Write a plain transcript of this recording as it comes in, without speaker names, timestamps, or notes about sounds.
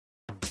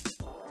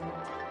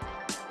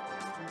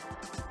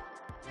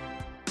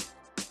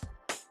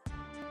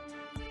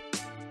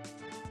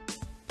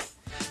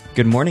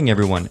Good morning,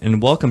 everyone,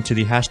 and welcome to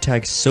the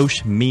hashtag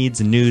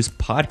SocialMeds News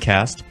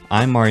podcast.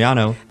 I'm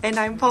Mariano. And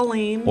I'm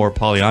Pauline. Or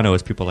Poliano,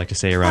 as people like to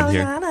say around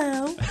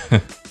Poliano.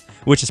 here.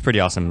 Which is pretty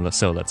awesome,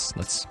 so let's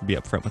be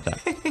upfront with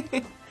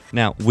that.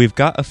 Now, we've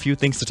got a few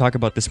things to talk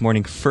about this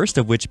morning, first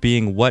of which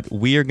being what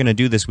we are going to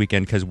do this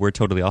weekend, because we're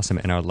totally awesome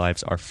and our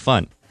lives are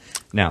fun.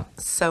 Now,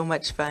 so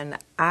much fun.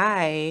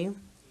 I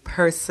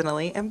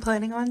personally am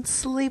planning on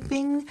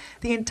sleeping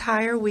the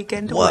entire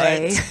weekend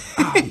away.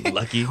 Oh,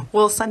 lucky.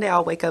 Well, Sunday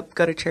I'll wake up,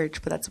 go to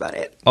church, but that's about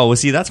it. Oh, well,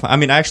 see, that's fine. I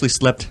mean, I actually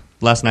slept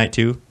last night,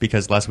 too,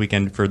 because last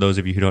weekend, for those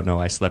of you who don't know,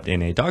 I slept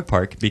in a dog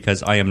park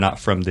because I am not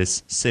from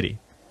this city.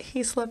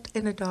 He slept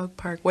in a dog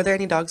park. Were there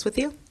any dogs with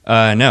you?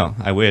 No,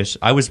 I wish.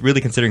 I was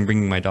really considering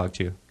bringing my dog,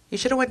 too. You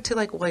should have went to,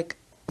 like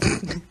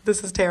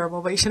this is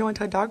terrible, but you should have went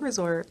to a dog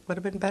resort. Would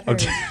have been better.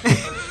 Okay.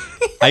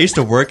 I used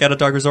to work at a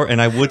dog resort,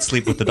 and I would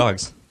sleep with the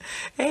dogs.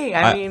 Hey,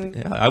 I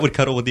mean... I would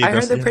cuddle with the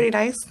aggressive... I heard they're pretty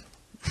nice.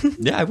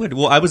 Yeah, I would.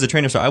 Well, I was a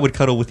trainer, so I would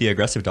cuddle with the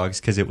aggressive dogs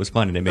because it was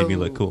fun, and it made me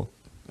look cool.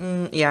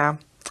 Yeah.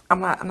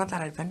 I'm not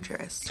that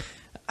adventurous.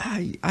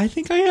 I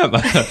think I am.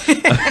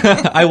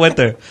 I went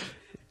there.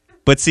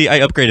 But see, I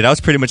upgraded. I was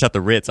pretty much at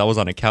the Ritz. I was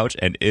on a couch,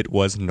 and it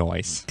was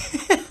nice.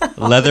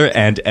 Leather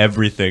and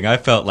everything. I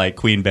felt like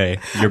Queen Bey,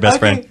 your best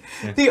friend.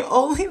 Yeah. The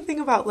only thing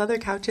about leather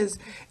couches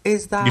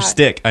is that... You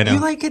stick, I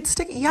know. You get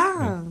stick.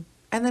 Yeah.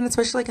 And then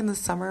especially like in the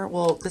summer,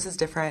 well, this is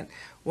different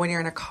when you're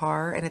in a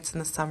car and it's in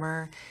the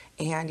summer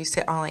and you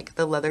sit on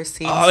the leather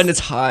seats. Oh, and it's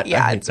hot.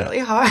 Yeah, it's really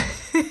hot.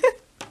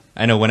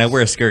 I know. When I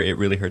wear a skirt, it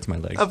really hurts my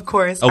legs. Of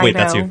course. Oh, wait,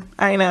 that's you.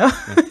 I know.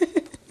 Yeah.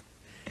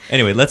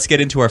 Anyway, let's get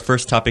into our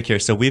first topic here.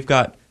 So we've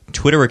got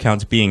Twitter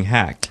accounts being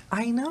hacked.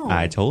 I know.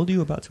 I told you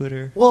about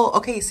Twitter. Well,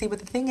 okay, see, but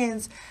the thing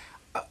is,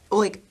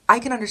 I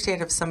can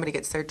understand if somebody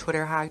gets their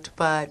Twitter hacked,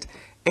 but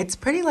it's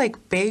pretty,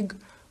 big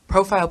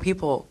profile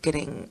people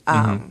getting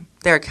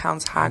their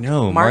accounts hacked. I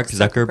know. Mark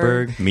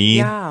Zuckerberg, me,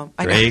 yeah,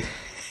 Drake.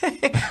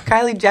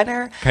 Kylie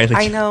Jenner,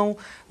 I know,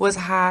 was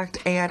hacked.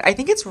 And I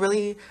think it's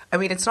really,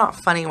 it's not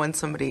funny when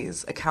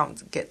somebody's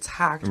account gets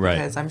hacked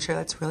because I'm sure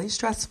that's really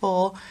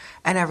stressful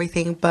and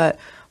everything, but...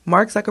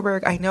 Mark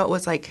Zuckerberg, I know it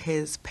was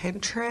his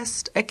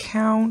Pinterest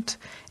account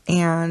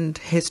and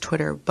his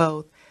Twitter,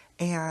 both.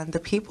 And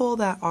the people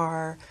that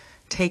are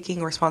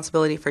taking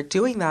responsibility for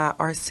doing that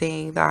are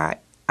saying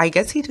that I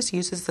guess he just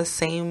uses the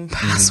same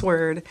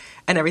password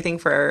and everything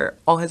for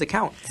all his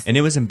accounts. And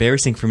it was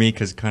embarrassing for me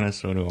because kind of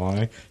so do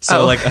I.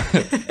 So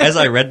as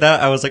I read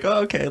that, I was like,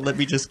 oh, okay, let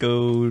me just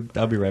go.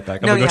 I'll be right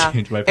back. I'm going to go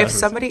change my password. If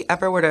somebody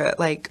ever were to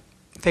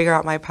figure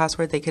out my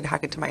password, they could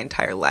hack into my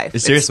entire life.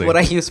 Seriously. It's what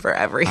I use for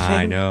everything.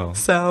 I know.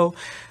 So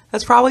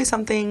that's probably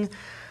something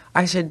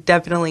I should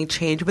definitely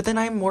change. But then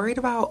I'm worried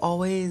about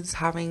always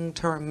having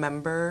to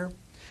remember.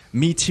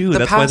 Me too.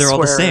 That's why they're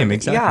all the same.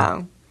 Exactly.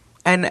 Yeah.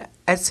 And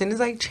as soon as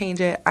I change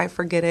it, I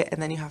forget it.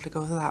 And then you have to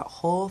go through that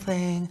whole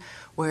thing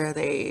where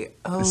they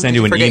send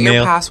you an email.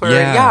 Your password.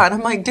 Yeah. And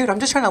I'm like, dude,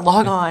 I'm just trying to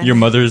log on. Your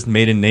mother's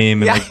maiden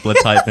name and blood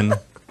type and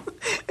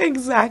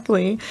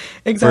Exactly.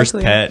 First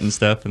pet and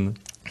stuff.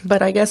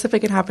 But I guess if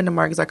it can happen to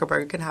Mark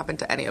Zuckerberg, it can happen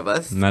to any of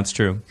us. That's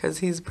true. Because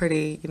he's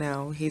pretty,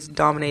 he's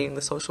dominating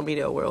the social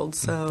media world.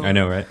 So I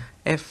know, right?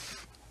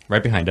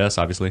 Right behind us,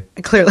 obviously.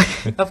 Clearly.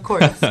 Of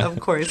course.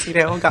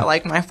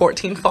 Got my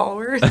 14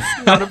 followers.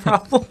 Not a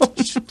problem.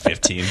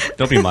 15.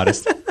 Don't be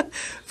modest.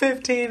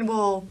 15.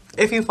 Well,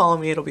 if you follow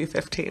me, it'll be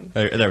 15.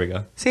 There we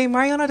go. See,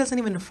 Mariano doesn't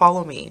even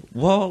follow me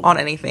on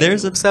anything.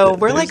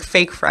 We're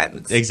fake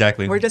friends.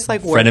 Exactly. We're just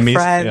work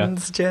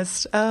friends. Yeah.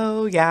 Just,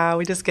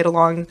 we just get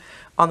along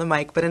on the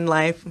mic, but in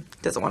life,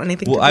 doesn't want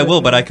anything to do with I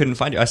will, me. but I couldn't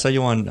find you. I saw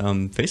you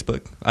on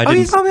Facebook.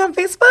 You saw me on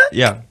Facebook?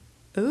 Yeah.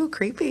 Ooh,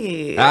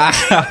 creepy. How'd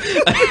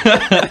you find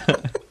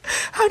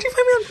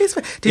me on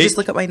Facebook? Did you just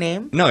look up my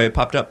name? No, it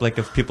popped up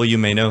of people you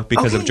may know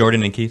because of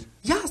Jordan and Keith.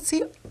 Yeah,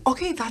 see,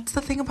 that's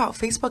the thing about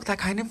Facebook that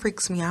kind of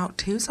freaks me out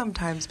too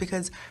sometimes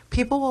because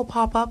people will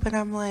pop up and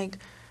I'm like...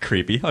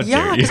 Creepy. How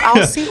dare you?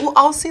 I'll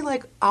see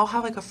I'll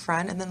have a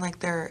friend and then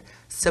their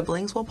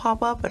siblings will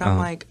pop up and I'm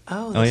like,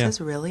 this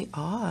is really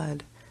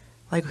odd.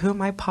 Who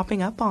am I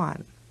popping up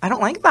on? I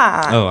don't like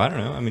that. Oh, I don't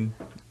know.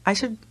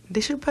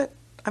 They should put...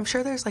 I'm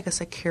sure there's a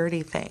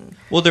security thing.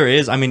 Well, there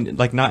is.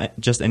 Not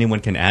just anyone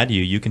can add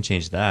you. You can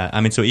change that.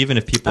 So even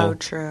if people... Oh,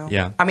 true.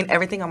 Yeah.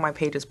 Everything on my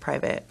page is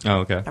private. Oh,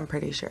 okay. I'm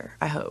pretty sure.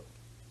 I hope.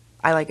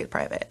 I like it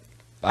private.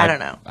 I don't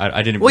know.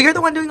 I didn't... Well, you're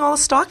the one doing all the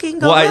stalking.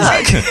 Go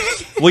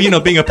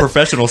look. Being a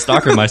professional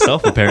stalker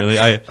myself, apparently,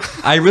 I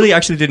really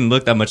actually didn't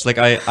look that much.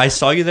 I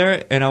saw you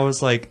there, and I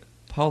was like,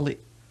 Pauline...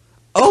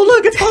 Oh,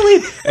 look, it's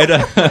Pauline!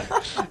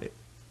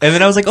 And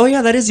then I was like, oh,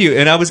 yeah, that is you.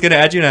 And I was going to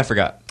add you, and I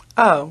forgot.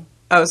 Oh,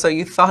 so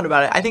you thought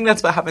about it. I think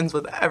that's what happens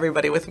with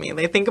everybody with me.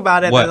 They think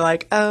about it, and they're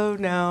like, oh,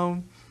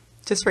 no,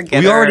 just forget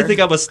it. You already think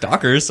I'm a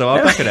stalker, so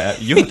I'm not going to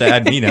add... You have to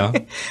add me now.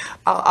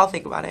 I'll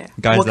think about it.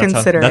 Guys,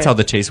 that's how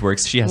the chase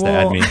works. She has to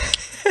add me.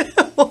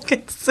 We'll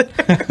consider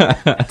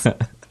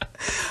it.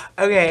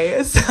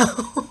 Okay, so...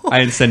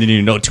 I am sending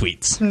you no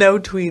tweets. No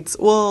tweets.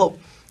 Well,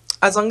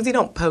 as long as you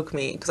don't poke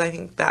me, because I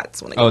think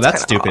that's when it gets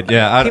that's stupid. odd.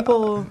 Yeah.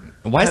 People...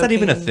 Why is that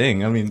even a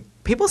thing?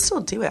 People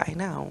still do it. I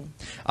know.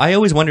 I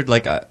always wondered,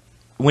 like,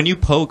 when you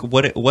poke,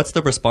 what's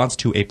the response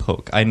to a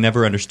poke? I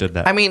never understood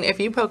that. I mean, if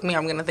you poke me,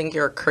 I'm gonna think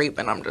you're a creep,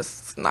 and I'm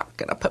just not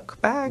gonna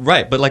poke back.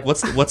 Right, but like,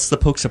 what's the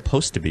poke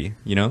supposed to be?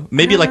 You know,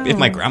 maybe like if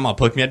my grandma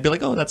poked me, I'd be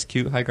like, "Oh, that's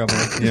cute. Hi, grandma."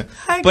 Yeah.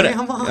 Hi,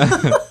 grandma.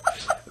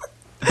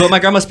 But my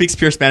grandma speaks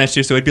pure Spanish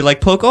too, so it'd be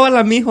like, "Poke,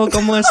 hola, mijo,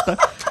 cómo está?"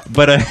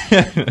 But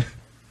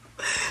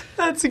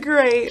that's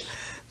great.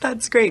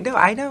 That's great. No,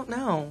 I don't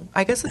know.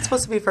 I guess it's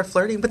supposed to be for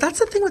flirting, but that's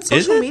the thing with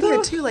social media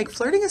too. Like,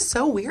 flirting is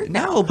so weird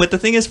now. No, but the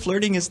thing is,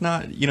 flirting is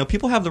not. You know,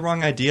 people have the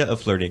wrong idea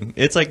of flirting.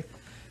 It's like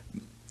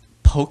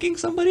poking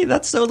somebody.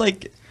 That's so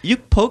like you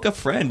poke a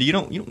friend. You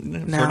don't.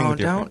 No, flirting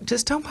with your friend.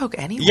 Just don't poke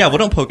anyone. Yeah, well,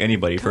 don't poke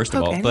anybody first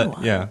of all. Anyone.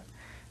 But yeah,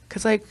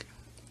 because like,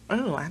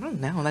 oh, I don't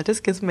know. That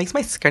just makes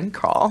my skin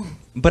crawl.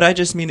 But I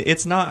just mean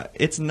it's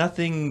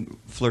nothing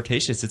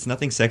flirtatious. It's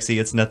nothing sexy.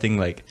 It's nothing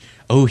like,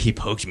 oh, he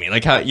poked me.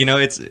 Like how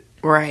it's.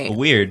 Right.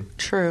 Weird.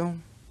 True.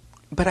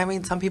 But I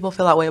mean, some people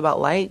feel that way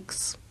about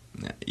likes.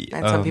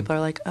 And some people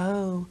are like,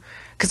 oh.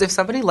 Because if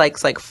somebody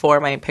likes like 4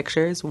 of my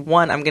pictures,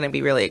 one, I'm going to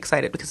be really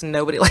excited because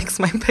nobody likes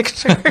my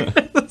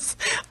pictures.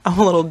 I'm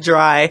a little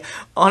dry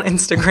on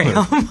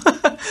Instagram.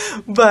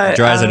 But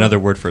dry is another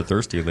word for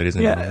thirsty, ladies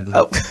and gentlemen.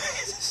 Oh.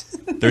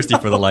 Thirsty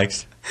for the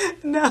likes.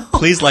 No.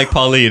 Please like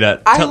Pauline.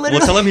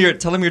 Tell him your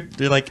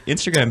like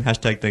Instagram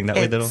hashtag thing. That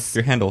way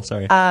your handle.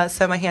 Sorry.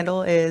 So my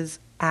handle is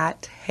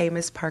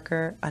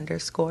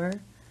 @HeyMissParker_.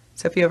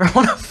 So if you ever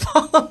want to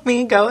follow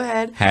me, go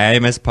ahead. Hey,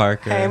 Miss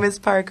Parker. Hey, Miss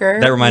Parker.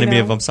 That reminded me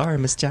of I'm sorry,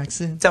 Miss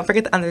Jackson. Don't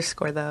forget the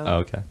underscore though. Oh,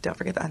 okay. Don't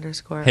forget the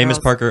underscore. Hey, Miss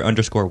Parker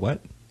 _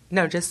 what?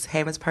 No, just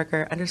Hey, Miss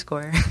Parker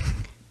 _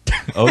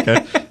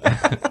 Okay.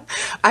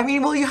 I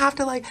mean, well, you have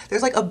to like.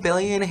 There's like a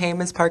billion Hey,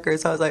 Miss Parker,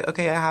 so I was like,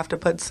 okay, I have to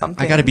put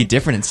something. I got to be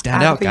different and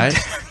stand out, guys.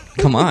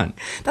 Come on.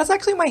 That's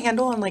actually my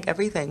handle on like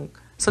everything.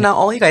 So now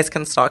all you guys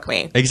can stalk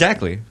me.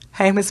 Exactly.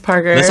 Hey, Miss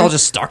Parker. Let's all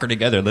just stalk her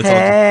together.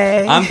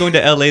 I'm going to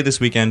LA this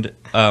weekend,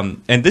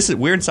 and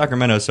we're in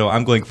Sacramento, so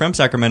I'm going from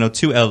Sacramento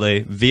to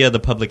LA via the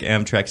public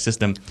Amtrak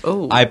system.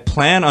 Ooh. I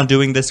plan on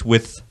doing this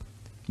with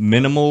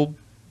minimal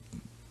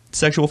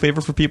sexual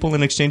favor for people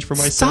in exchange for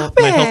my health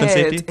and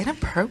safety. It's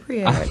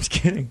inappropriate. I'm just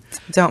kidding.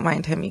 Don't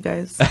mind him, you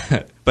guys.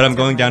 But I'm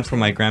going down for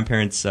my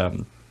grandparents'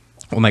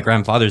 my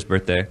grandfather's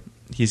birthday.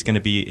 He's going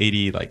to be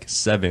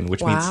 87,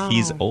 which means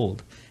he's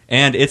old.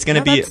 And it's going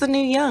to be... That's the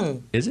new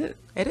young. Is it?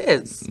 It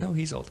is. No,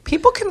 he's old.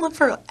 People can live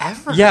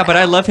forever. Yeah, but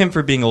I love him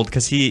for being old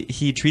because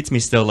he treats me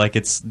still like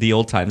it's the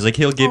old times. Like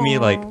he'll give me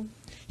like...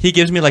 He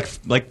gives me like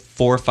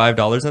 $4 or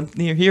 $5. I'm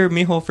here,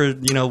 mijo, for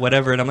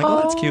whatever, and I'm like,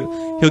 oh, that's cute.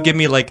 He'll give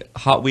me like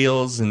Hot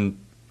Wheels and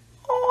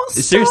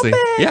seriously,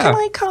 yeah. Can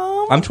I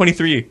come? I'm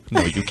 23.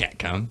 No, you can't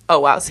come. Oh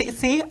wow!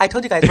 See, I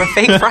told you guys we're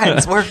fake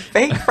friends. We're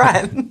fake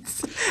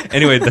friends.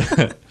 Anyway,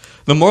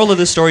 the moral of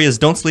this story is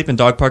don't sleep in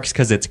dog parks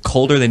because it's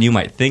colder than you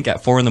might think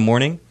at 4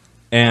 a.m.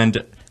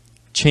 and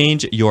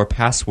change your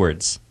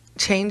passwords.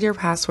 Change your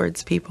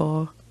passwords,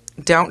 people.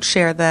 Don't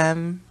share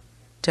them.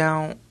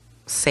 Don't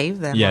save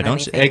them. Yeah,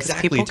 don't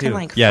exactly people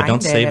too. Can,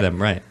 don't save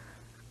them. Right.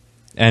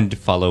 And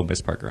follow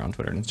Miss Parker on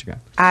Twitter and Instagram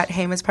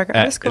 @HeyMissParker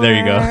 _ There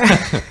you go.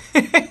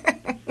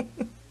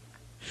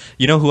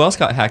 You know who else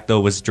got hacked though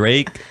was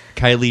Drake,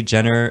 Kylie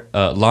Jenner,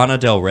 Lana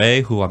Del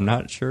Rey, who I'm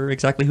not sure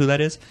exactly who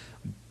that is.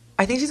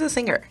 I think she's a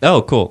singer.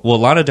 Oh, cool. Well,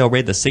 Lana Del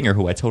Rey, the singer,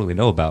 who I totally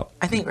know about.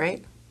 I think,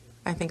 right?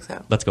 I think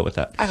so. Let's go with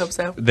that. I hope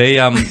so. They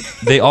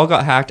all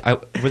got hacked.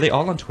 Were they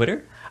all on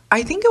Twitter?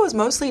 I think it was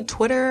mostly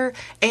Twitter,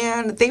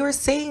 and they were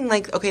saying,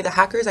 like, okay, the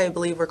hackers, I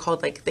believe, were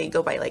called, like, they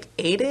go by, like,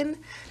 Aiden.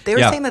 They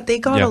were saying that they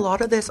got a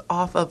lot of this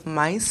off of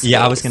MySpace.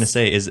 Yeah, I was going to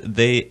say, is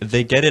they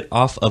get it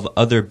off of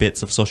other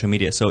bits of social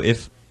media. So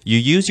if you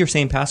use your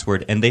same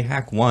password and they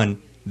hack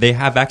one, they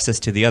have access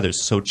to the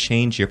others. So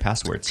change your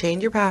passwords.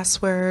 Change your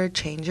password.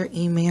 Change your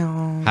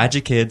email. Hide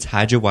your kids.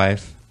 Hide your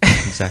wife.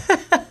 Exactly.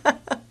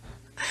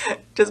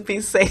 Just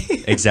be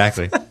safe.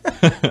 Exactly.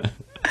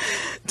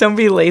 Don't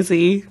be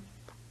lazy.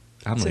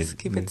 Just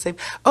keep it safe.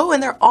 Oh,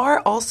 and there are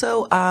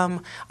also,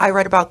 I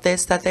read about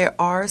this, that there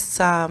are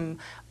some,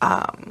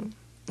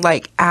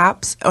 like,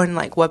 apps and,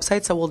 like,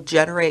 websites that will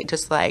generate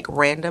just, like,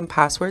 random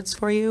passwords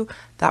for you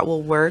that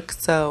will work.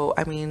 So,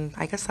 I mean,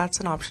 I guess that's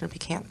an option if you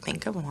can't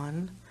think of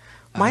one.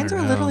 Mine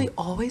are literally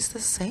always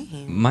the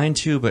same. Mine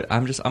too, but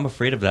I'm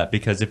afraid of that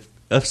because if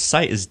a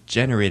site is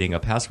generating a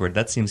password,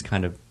 that seems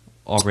kind of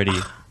already...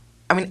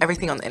 I mean,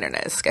 everything on the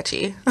internet is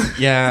sketchy.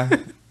 Yeah.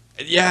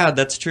 Yeah,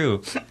 that's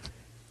true.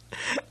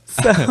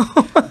 So,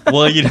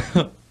 well, you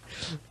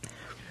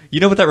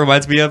know what that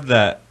reminds me of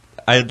that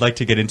I'd like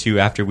to get into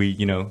after we,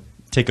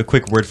 take a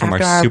quick word from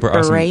our super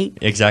awesome,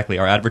 exactly,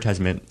 our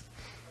advertisement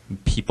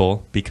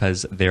people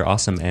because they're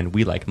awesome and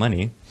we like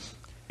money,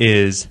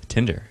 is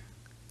Tinder.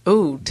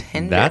 Ooh,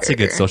 Tinder. That's a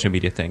good social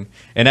media thing.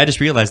 And I just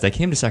realized I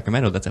came to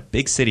Sacramento. That's a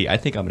big city. I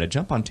think I'm going to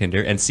jump on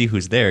Tinder and see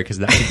who's there because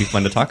that could be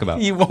fun to talk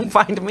about. You won't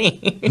find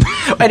me.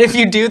 And if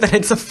you do, then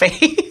it's a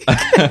fake.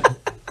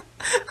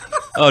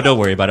 Oh, don't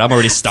worry about it. I'm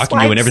already stalking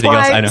you and everything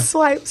else. I know.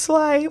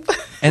 Swipe.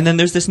 And then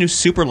there's this new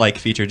super like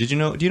feature. Do you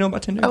know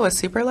about Tinder? Oh, a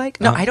super like?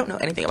 No, I don't know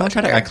anything about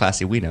Tinder. Don't try to act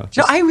classy. We know.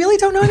 No, I really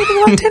don't know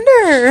anything about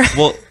Tinder.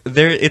 Well,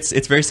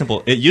 it's very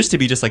simple. It used to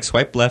be just like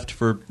swipe left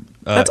for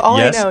that's all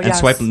yes, I know. and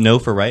swipe no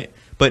for right.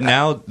 But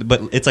now,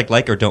 it's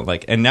like or don't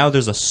like. And now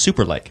there's a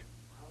super like.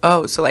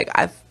 Oh, so like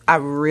I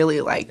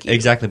really like you.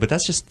 Exactly, but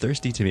that's just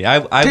thirsty to me.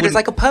 Dude, it's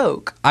like a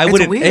poke. I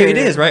wouldn't. Weird. It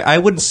is, right? I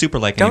wouldn't super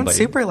like anybody.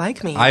 Don't super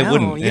like me. I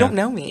wouldn't. You don't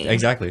know me.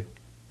 Exactly.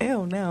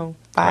 Ew, no.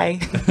 Bye.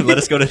 Right. Let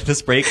us go to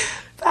this break.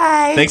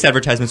 Bye. Thanks,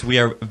 advertisements. We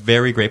are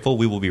very grateful.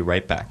 We will be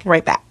right back.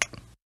 Right back.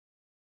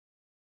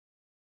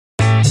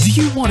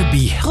 Do you want to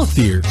be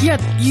healthier,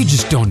 yet you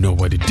just don't know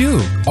what to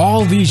do?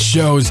 All these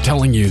shows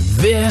telling you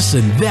this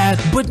and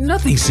that, but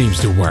nothing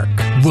seems to work.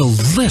 Well,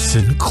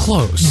 listen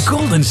close.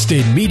 Golden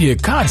State Media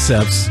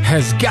Concepts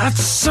has got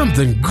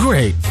something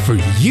great for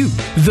you.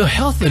 The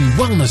Health and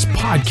Wellness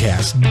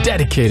Podcast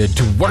dedicated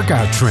to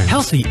workout trends,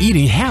 healthy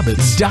eating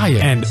habits,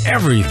 diet, and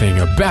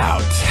everything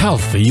about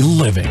healthy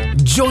living.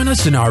 Join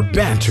us in our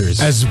banters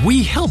as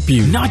we help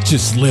you not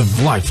just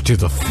live life to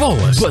the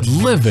fullest, but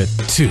live it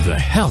to the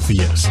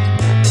healthiest.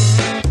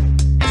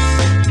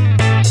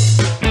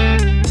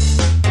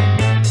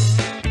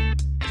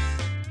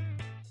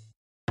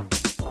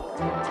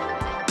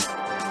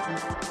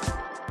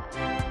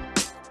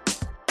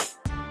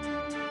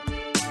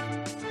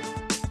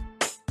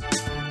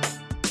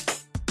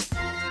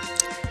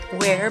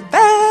 We're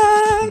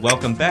back.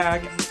 Welcome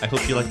back. I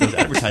hope you like those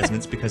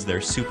advertisements because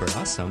they're super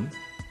awesome.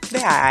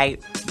 Yeah.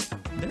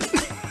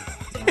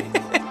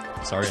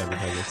 Sorry,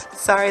 advertisers.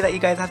 Sorry that you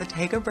guys have to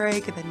take a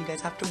break and then you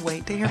guys have to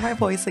wait to hear my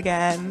voice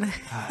again.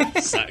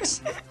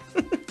 Sucks.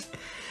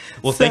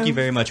 Well, thank you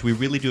very much. We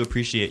really do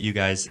appreciate you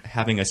guys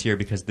having us here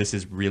because this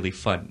is really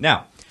fun.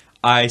 Now,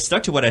 I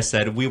stuck to what I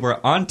said. We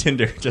were on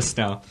Tinder just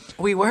now.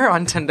 We were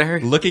on Tinder.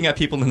 Looking at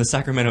people in the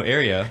Sacramento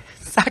area.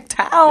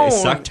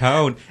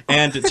 Sacktown.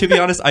 And to be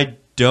honest, I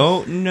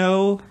don't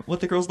know what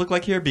the girls look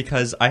like here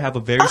because I have a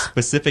very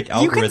specific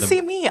algorithm. You can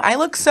see me. I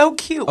look so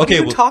cute. What are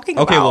you talking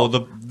about? Okay,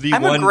 well,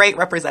 I'm a great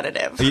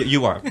representative.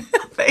 You are.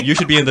 You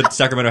should be in the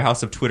Sacramento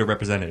House of Twitter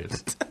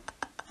Representatives.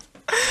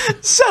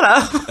 Shut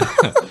up.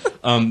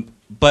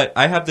 But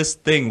I have this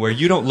thing where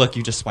you don't look,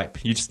 you just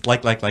swipe. You just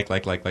like.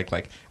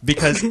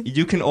 Because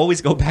you can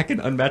always go back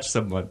and unmatch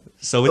someone.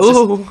 So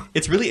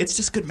it's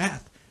just good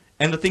math.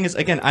 And the thing is,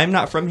 again, I'm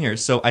not from here,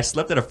 so I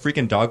slept at a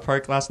freaking dog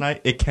park last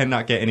night. It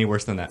cannot get any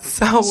worse than that.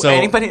 So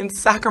anybody in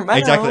Sacramento.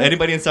 Exactly.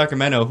 Anybody in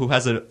Sacramento who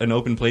has an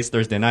open place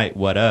Thursday night,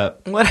 what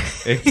up?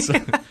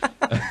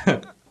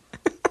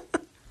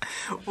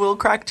 We'll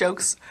crack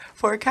jokes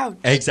for a couch.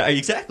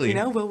 Exactly. You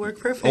know, we'll work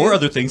for food. Or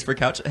other things for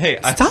couch. Hey,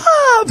 stop!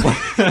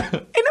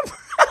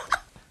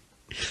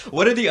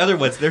 What are the other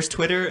ones? There's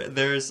Twitter.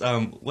 There's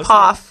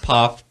Poff.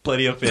 Poff.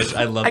 Plenty of fish.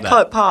 I love that. I call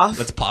it Poff.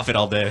 Let's Poff it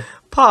all day.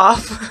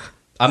 Poff.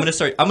 I'm gonna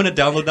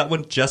download that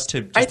one just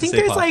to. I think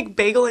there's like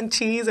bagel and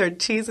cheese or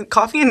cheese and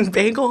coffee and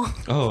bagel.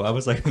 Oh, I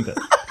was like.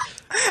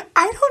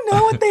 I don't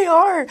know what they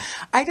are.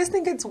 I just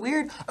think it's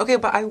weird. Okay,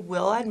 but I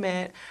will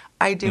admit,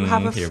 I do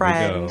have a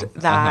friend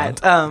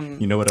that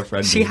you know what a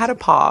friend? She had a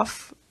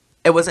Poff.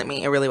 It wasn't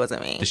me. It really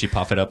wasn't me. Did she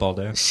Poff it up all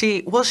day?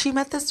 She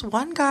met this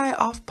one guy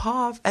off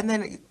Poff, and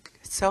then it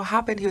so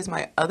happened he was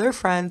my other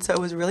friend. So it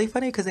was really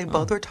funny because they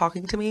both were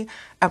talking to me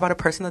about a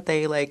person that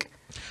they like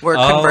were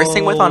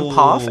conversing with on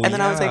Poff, and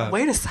then I was like,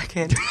 wait a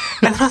second,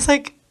 and then I was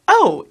like,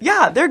 oh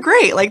yeah, they're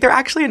great. Like they're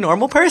actually a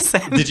normal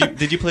person.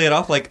 Did you play it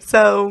off like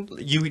so?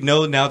 You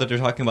know now that they're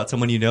talking about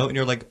someone you know, and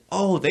you're like,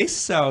 oh, they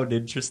sound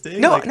interesting.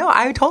 No,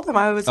 I told them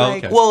I was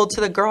well,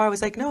 to the girl I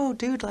was like, no,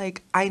 dude,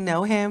 like I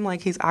know him.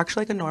 Like he's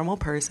actually like a normal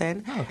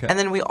person. Oh, okay. And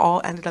then we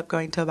all ended up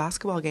going to a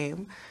basketball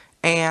game.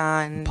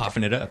 And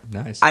popping it up,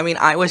 nice. I mean,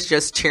 I was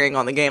just cheering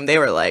on the game. They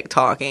were like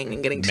talking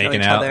and getting to know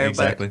each other,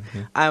 exactly.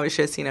 But I was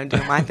just, doing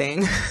my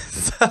thing.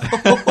 So,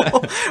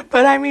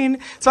 but I mean,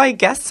 so I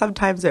guess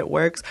sometimes it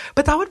works.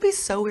 But that would be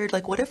so weird.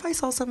 Like, what if I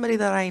saw somebody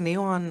that I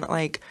knew on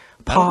like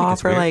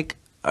Pop or like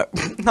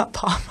not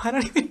Pop? I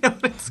don't even know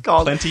what it's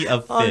called. Plenty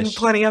of Fish.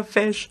 Plenty of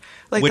Fish.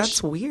 Like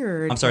that's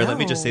weird. I'm sorry. No. Let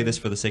me just say this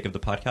for the sake of the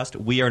podcast.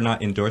 We are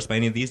not endorsed by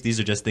any of these. These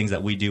are just things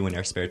that we do in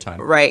our spare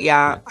time. Right.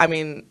 Yeah. I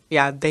mean,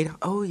 yeah. They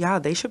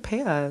should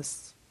pay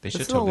us. They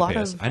should totally pay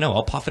us. I know.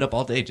 I'll Puff it up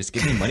all day. Just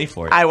give me money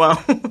for it. I won't.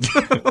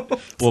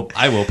 Well,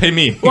 I will. Pay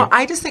me. Well,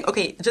 I just think,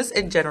 okay, just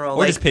in general.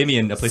 Or just pay me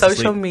in a place to sleep.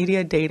 Social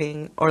media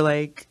dating or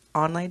like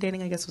online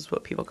dating, I guess is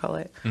what people call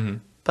it. Mm-hmm.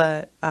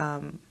 But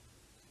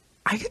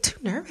I get too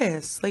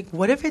nervous. Like,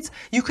 what if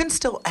you can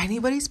steal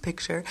anybody's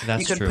picture.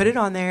 That's you could true. put it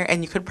on there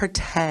and you could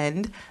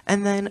pretend.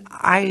 And then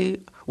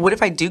what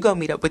if I do go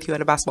meet up with you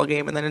at a basketball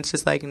game and then it's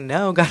just like,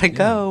 no, gotta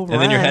go.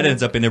 And then your head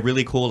ends up in a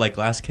really cool like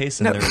glass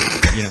case and I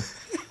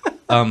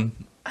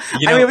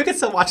mean, we could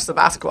still watch the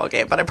basketball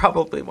game, but I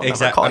probably will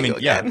never call you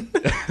again.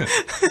 Yeah.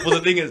 Well,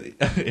 the thing is,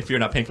 if you're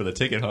not paying for the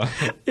ticket, huh?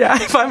 Yeah.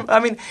 If I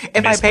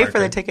pay for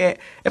the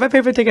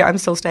ticket, I'm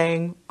still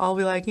staying. I'll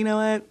be like, you know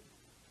what?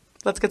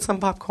 Let's get some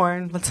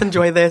popcorn. Let's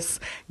enjoy this.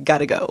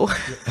 Gotta go.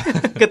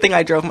 Good thing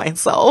I drove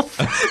myself.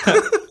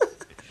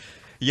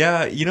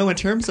 Yeah, in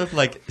terms of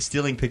like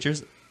stealing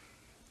pictures,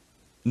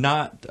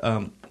 not.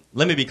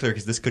 Let me be clear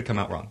because this could come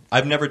out wrong.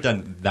 I've never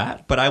done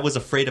that, but I was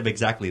afraid of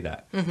exactly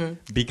that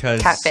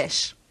because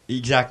catfish.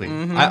 Exactly.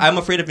 I'm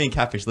afraid of being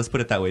catfish. Let's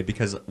put it that way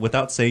because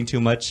without saying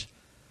too much,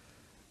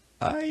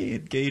 I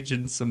engage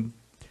in some.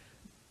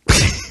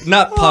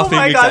 Not puffing.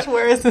 Oh my gosh,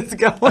 where is this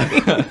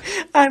going?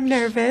 I'm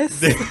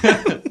nervous.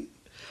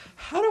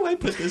 How do I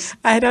put this?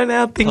 I don't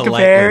know. Think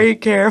politely? very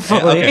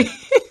carefully. Okay.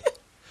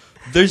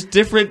 There's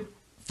different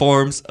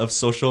forms of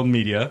social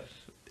media,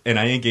 and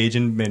I engage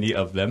in many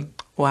of them.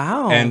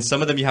 Wow. And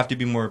some of them you have to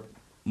be more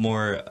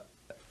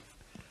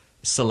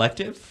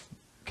selective,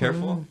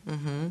 careful.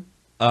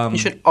 You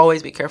should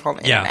always be careful on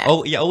the internet.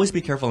 Always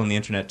be careful on the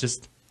internet.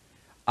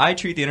 I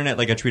treat the internet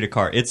like I treat a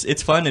car.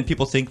 It's fun, and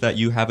people think that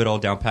you have it all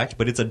down packed,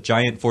 but it's a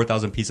giant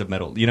 4,000 piece of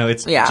metal.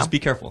 Just be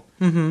careful.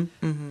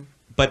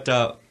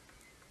 But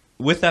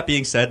with that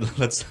being said,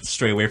 let's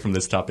stray away from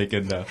this topic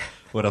and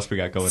what else we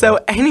got going on. So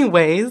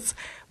anyways,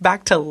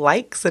 back to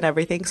likes and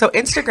everything. So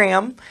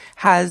Instagram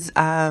has,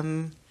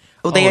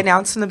 they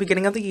announced in the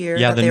beginning of the year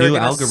that the they were new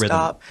going to algorithm.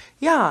 stop.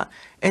 Yeah.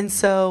 And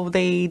so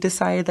they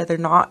decided that they're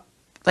not,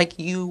 like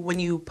when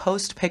you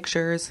post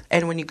pictures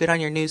and when you get on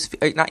your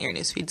not your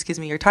newsfeed, excuse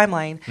me, your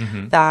timeline,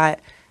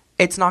 that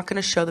it's not going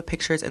to show the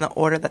pictures in the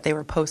order that they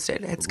were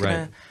posted. It's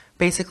going to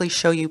basically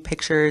show you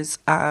pictures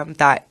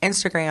that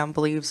Instagram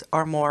believes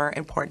are more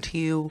important to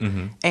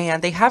you.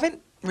 And they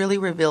haven't really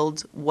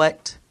revealed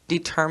what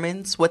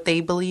determines what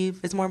they believe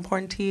is more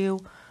important to you.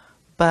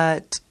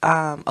 But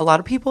a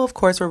lot of people, of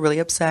course, were really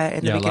upset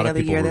in the beginning of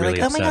the year. They're like,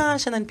 oh my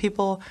gosh. And then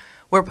people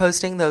were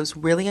posting those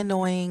really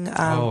annoying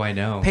I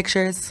know.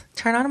 pictures.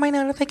 Turn on my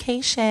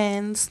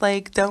notifications.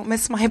 Like, don't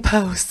miss my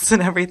posts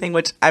and everything,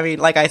 which, I mean,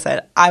 like I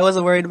said, I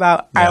wasn't worried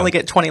about. Yeah. I only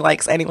get 20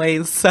 likes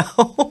anyways, so.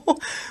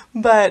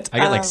 But I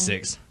get like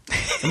 6.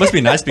 It must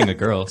be nice being a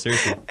girl,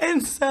 seriously.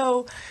 And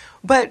so,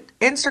 but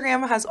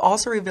Instagram has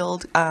also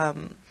revealed,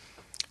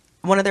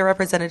 one of their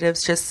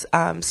representatives just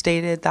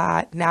stated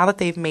that now that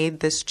they've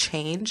made this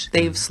change,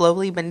 they've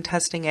slowly been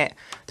testing it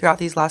throughout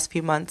these last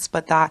few months,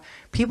 but that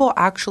people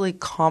actually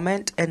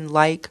comment and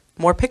like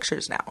more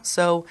pictures now.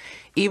 So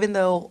even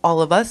though all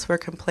of us were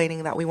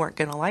complaining that we weren't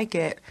going to like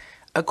it,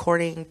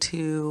 according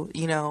to,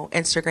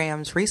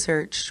 Instagram's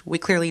research, we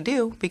clearly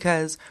do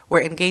because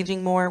we're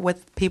engaging more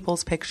with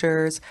people's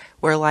pictures.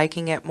 We're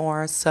liking it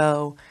more.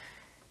 So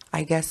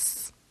I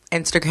guess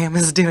Instagram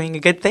is doing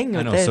a good thing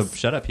with this. So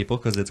shut up, people,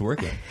 because it's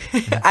working.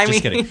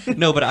 Just kidding.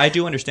 No, but I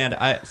do understand.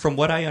 From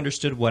what I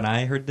understood when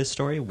I heard this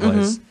story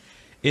was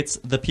it's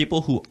the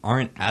people who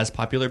aren't as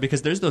popular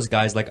because there's those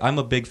guys, like I'm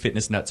a big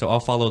fitness nut, so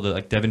I'll follow the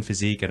like Devin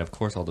Physique and of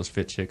course all those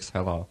fit chicks.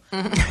 Hello.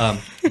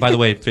 By the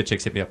way, fit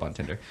chicks hit me up on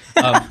Tinder.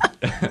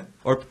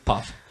 Or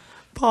Puff.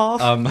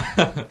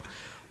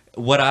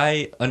 What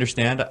I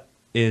understand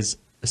is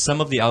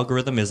some of the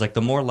algorithm is like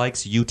the more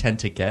likes you tend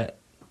to get,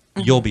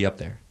 you'll be up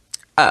there.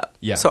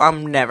 Yeah. So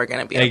I'm never going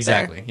to be up there.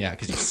 Exactly. Yeah,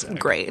 because you suck.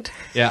 Great.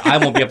 Yeah, I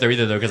won't be up there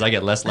either, though, because I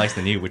get less likes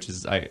than you, which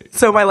is...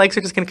 So my likes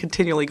are just going to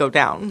continually go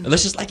down.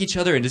 Let's just like each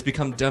other and just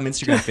become dumb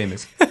Instagram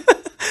famous.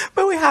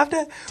 But we have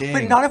to... Dang.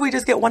 But not if we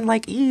just get one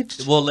like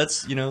each. Well,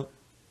 let's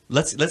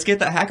get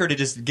that hacker to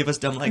just give us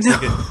dumb likes. No.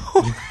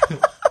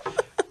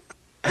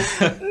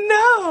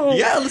 No.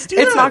 Yeah, let's do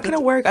that. It's not going to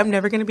work. I'm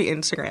never going to be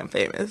Instagram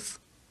famous.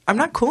 I'm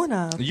not cool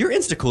enough. You're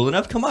Insta cool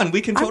enough. Come on,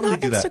 we can totally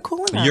do that. I'm not Insta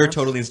cool enough. You're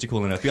totally Insta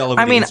cool enough. Be all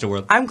over the Insta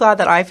world. I'm glad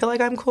that I feel like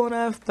I'm cool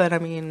enough, but I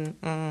mean...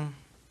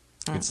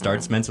 It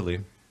starts mentally.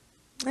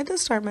 It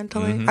does start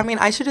mentally. I mean,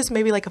 I should just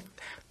maybe like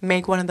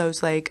make one of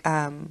those like...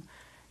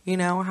 you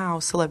know how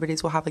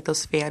celebrities will have like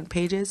those fan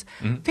pages?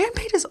 Fan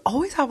pages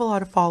always have a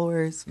lot of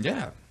followers.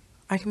 Yeah.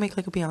 I can make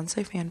like a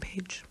Beyonce fan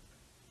page.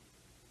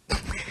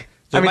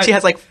 She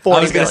has like 40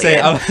 I was going to say,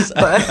 I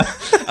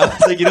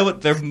was like, you know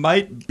what? There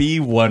might be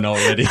one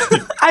already.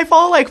 I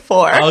follow like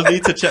 4. I'll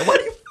need to check.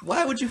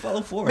 Why would you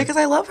follow 4? Because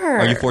I love her.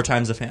 Are you 4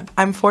 times a fan?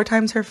 I'm 4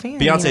 times her fan.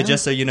 Beyonce,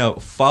 just so you know,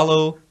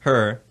 follow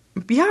her.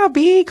 Yeah,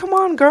 B, come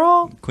on,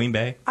 girl. Queen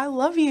Bey. I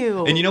love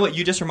you. And you know what?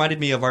 You just reminded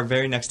me of our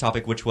very next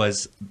topic, which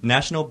was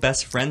National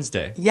Best Friends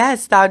Day.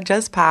 Yes, that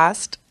just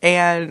passed.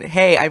 And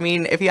hey, I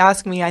mean, if you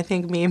ask me, I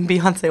think me and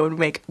Beyonce would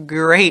make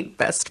great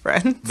best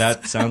friends.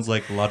 That sounds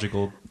like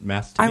logical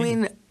math to me. I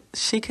mean,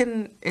 she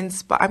can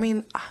inspire. I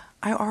mean,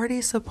 I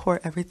already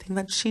support everything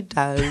that she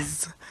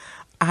does.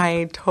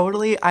 I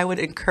would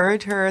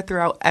encourage her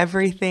throughout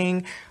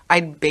everything.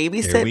 I'd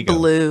babysit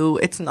Blue.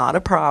 It's not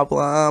a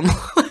problem.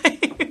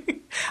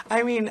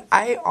 I mean,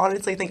 I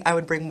honestly think I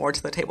would bring more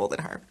to the table than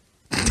her.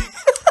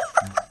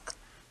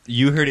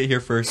 You heard it here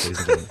first, ladies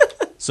and gentlemen.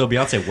 So,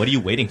 Beyonce, what are you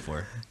waiting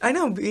for? I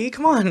know, B.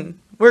 Come on.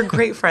 We're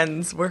great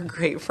friends. We're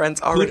great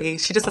friends already.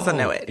 She just doesn't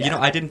know it yet. You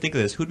know, I didn't think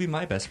of this. Who'd be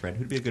my best friend?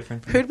 Who'd be a good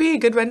friend for me? Who'd be a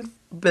good friend?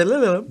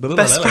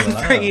 Best friend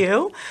for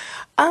you?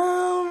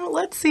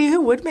 Let's see.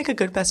 Who would make a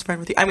good best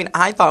friend with you? I mean,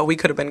 I thought we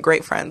could have been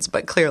great friends,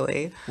 but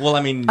clearly. Well,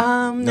 I mean,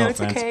 no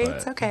it's offense, okay. But...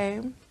 It's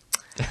okay.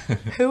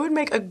 Who would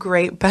make a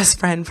great best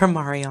friend for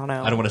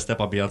Mariano? I don't want to step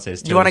on Beyonce's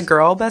toes. Do you want a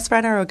girl best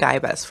friend or a guy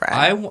best friend?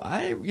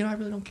 I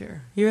really don't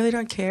care. You really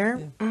don't care?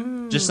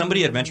 Yeah. Just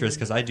somebody adventurous,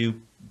 because I do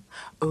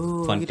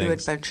fun you things. do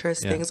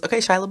adventurous things. Okay,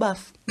 Shia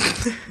LaBeouf.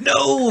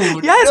 No!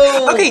 Yes!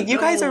 No, okay, you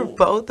guys are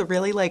both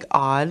really, like,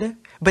 odd,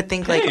 but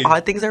think, like,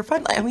 odd things are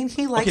fun. I mean,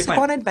 he likes to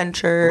go on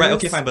adventures. Right,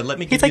 okay, fine, but let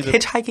me give you you He's,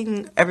 like,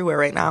 hitchhiking everywhere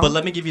right now. But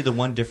let me give you the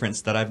one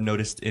difference that I've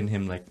noticed in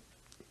him, like,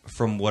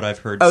 from what I've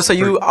heard. Oh, so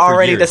you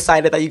already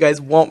decided that you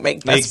guys won't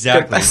make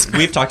Exactly. Best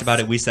We've talked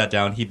about it. We sat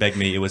down. He begged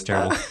me. It was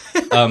terrible.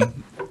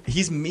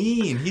 He's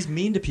mean. He's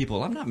mean to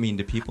people. I'm not mean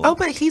to people. Oh,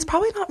 but he's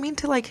probably not mean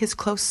to, like, his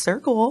close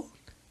circle.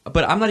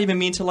 But I'm not even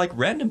mean to, like,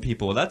 random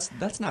people. That's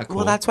not cool.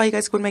 Well, that's why you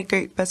guys would make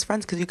great best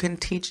friends, because you can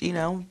teach,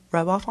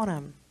 rub off on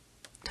him.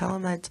 Tell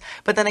him that.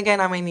 But then again,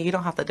 I mean, you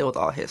don't have to deal with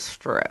all his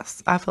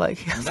stress. I feel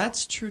like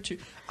that's true too.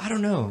 I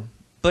don't know,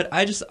 but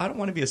I don't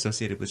want to be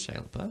associated with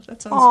Shia LaBeouf.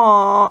 That sounds.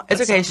 Aww,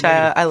 it's okay,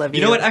 Shia. I love you.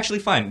 You know what? Actually,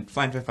 fine.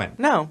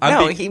 No,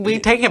 we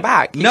take it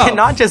back. You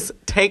cannot just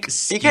take.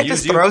 You can't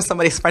just throw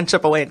somebody's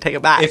friendship away and take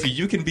it back. If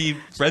you can be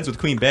friends with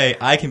Queen Bey,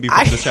 I can be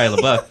friends with Shia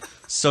LaBeouf.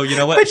 So you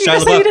know what? But you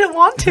just said you didn't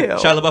want to.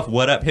 Shia LaBeouf,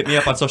 what up? Hit me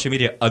up on social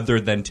media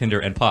other than Tinder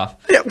and Puff.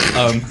 Yep.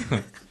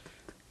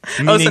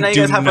 So now you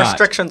guys have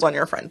restrictions on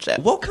your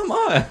friendship. Well, come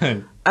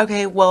on.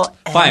 Okay, well,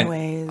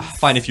 anyways.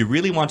 Fine, if you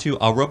really want to,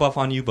 I'll rub off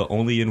on you, but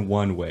only in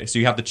one way. So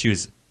you have to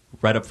choose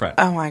right up front.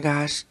 Oh my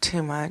gosh,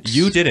 too much.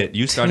 You did it.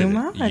 You started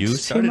it. You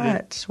started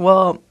it.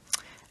 Well,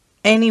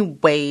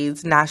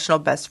 anyways, National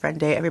Best Friend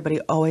Day, everybody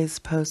always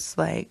posts,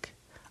 like,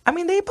 I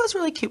mean, they post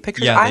really cute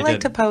pictures. Yeah, I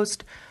like to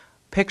post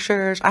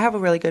pictures. I have a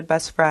really good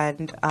best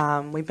friend.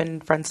 We've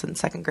been friends since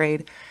second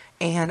grade.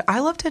 And I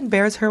love to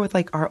embarrass her with,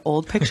 like, our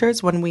old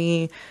pictures when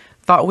we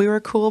thought we were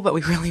cool, but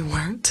we really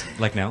weren't.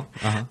 Like now?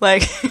 Uh-huh.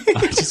 Like,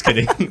 just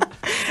kidding.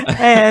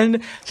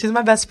 And she's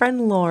my best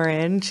friend,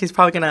 Lauren. She's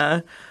probably going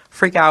to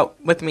freak out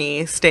with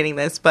me stating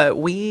this, but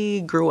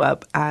we grew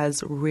up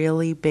as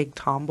really big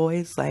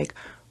tomboys. Like,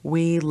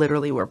 we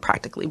literally were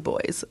practically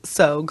boys.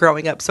 So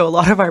growing up, so a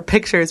lot of our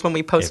pictures when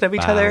we posted of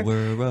each other,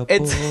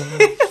 it's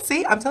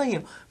see, I'm telling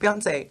you,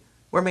 Beyonce,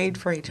 we're made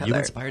for each other. You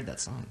inspired that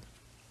song.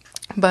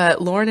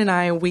 But Lauren and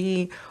I,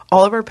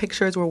 all of our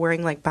pictures were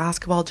wearing, like,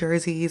 basketball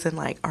jerseys and,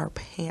 like, our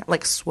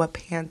like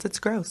sweatpants. It's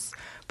gross.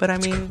 But I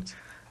mean,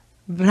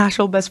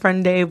 National Best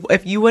Friend Day.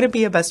 If you wouldn't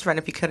be a best friend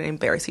if you couldn't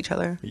embarrass each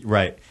other.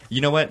 Right. You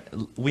know what?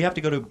 We have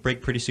to go to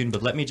break pretty soon,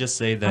 but let me just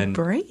say then,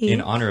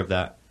 in honor of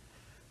that,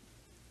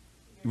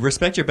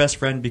 respect your best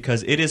friend,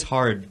 because it is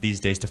hard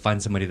these days to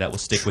find somebody that will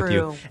stick with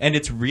you. And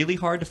it's really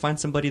hard to find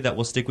somebody that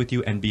will stick with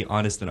you and be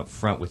honest and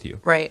upfront with you.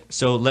 Right.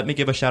 So let me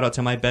give a shout out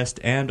to my best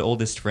and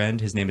oldest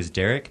friend. His name is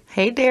Derek.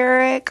 Hey,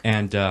 Derek.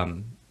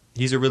 And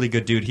he's a really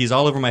good dude. He's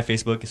all over my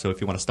Facebook, so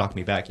if you want to stalk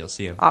me back, you'll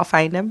see him. I'll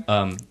find him.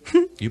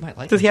 You might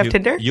like him. Does he have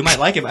Tinder? You might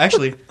like him,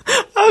 actually.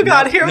 Oh,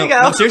 God, here we go.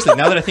 No, seriously,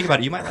 now that I think about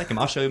it, you might like him.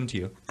 I'll show him to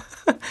you.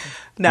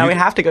 Now we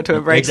have to go to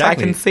a break so I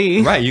can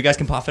see. Right, you guys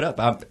can puff it up.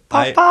 Puff.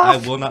 I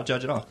will not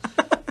judge at all.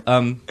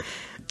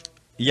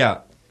 Yeah,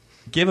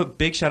 give a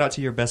big shout out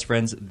to your best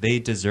friends. They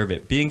deserve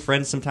it. Being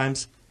friends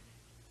sometimes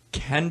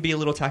can be a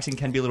little taxing,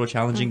 can be a little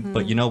challenging,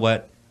 but you know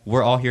what?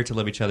 We're all here to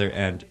love each other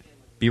and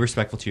be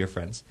respectful to your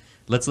friends.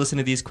 Let's listen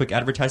to these quick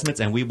advertisements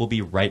and we will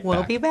be right back.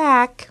 We'll be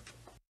back.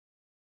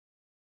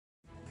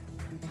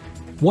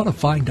 Want to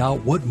find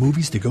out what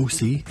movies to go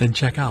see? Then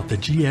check out the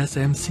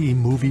GSMC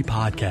Movie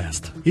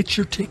Podcast. It's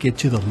your ticket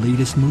to the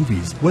latest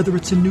movies, whether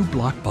it's a new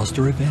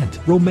blockbuster event,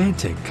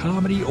 romantic,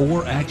 comedy,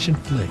 or action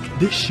flick.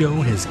 This show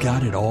has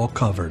got it all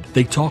covered.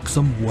 They talk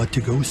some what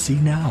to go see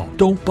now.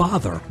 Don't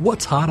bother.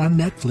 What's hot on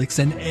Netflix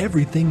and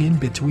everything in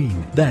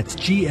between. That's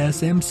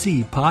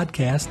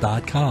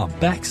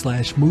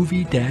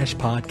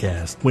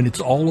GSMCpodcast.com/movie-podcast. When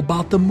it's all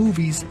about the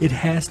movies, it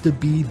has to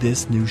be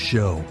this new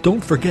show.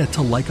 Don't forget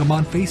to like them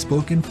on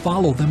Facebook and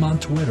follow them on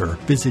Twitter.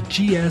 Visit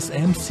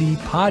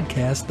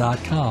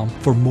GSMCpodcast.com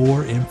for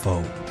more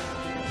info.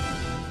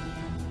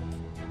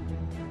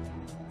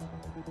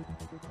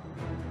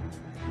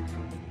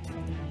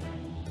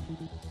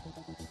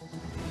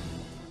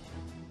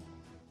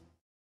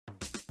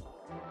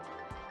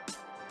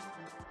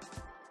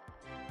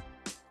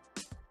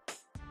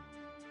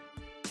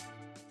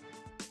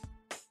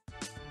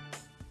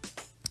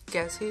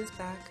 Guess who's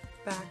back?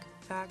 Back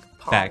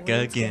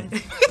again.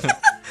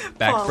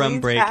 Back from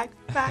break.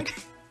 Back.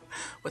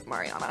 With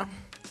Mariano.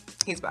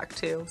 He's back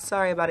too.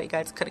 Sorry about it, you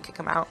guys. Couldn't kick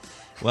him out.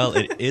 Well,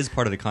 it is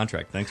part of the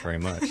contract. Thanks very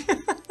much.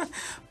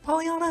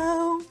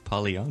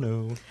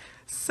 Poliano.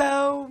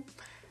 So,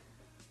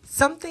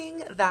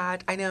 something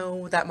that I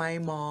know that my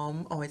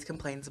mom always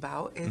complains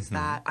about is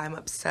that I'm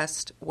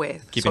obsessed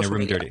with keeping social a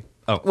room media. dirty.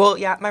 Oh. Well,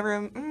 yeah, my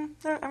room,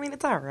 I mean,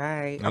 it's all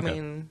right. Okay. I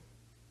mean,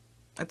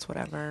 it's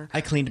whatever.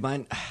 I cleaned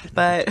mine.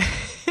 But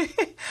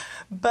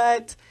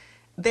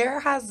there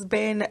has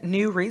been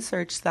new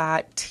research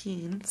that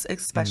teens,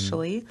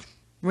 especially,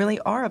 really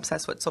are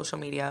obsessed with social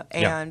media.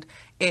 And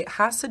it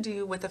has to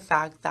do with the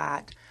fact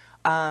that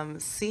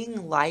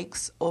seeing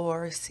likes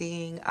or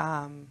seeing,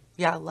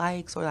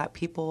 likes or that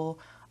people...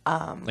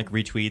 like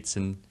retweets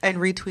and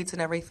retweets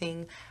and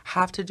everything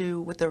have to do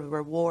with the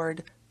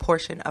reward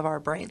portion of our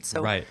brain.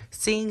 So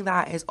seeing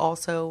that is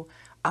also...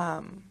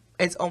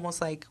 it's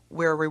almost like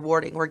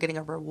we're getting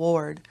a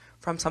reward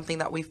from something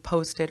that we've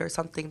posted or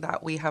something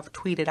that we have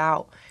tweeted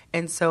out.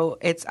 And so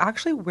it's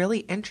actually really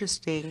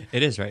interesting.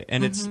 It is, right?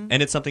 And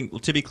it's something,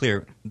 to be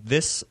clear,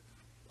 this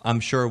I'm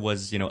sure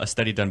was, a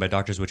study done by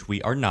doctors, which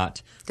we are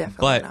not.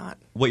 Definitely not.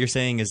 What you're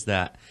saying is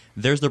that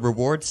there's the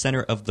reward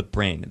center of the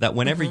brain, that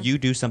whenever you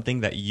do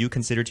something that you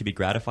consider to be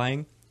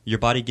gratifying, your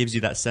body gives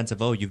you that sense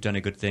of, oh, you've done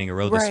a good thing, or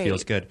oh, this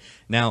feels good.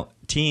 Now,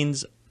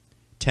 teens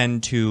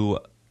tend to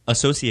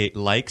associate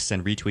likes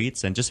and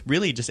retweets and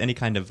just any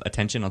kind of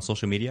attention on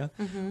social media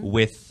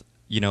with,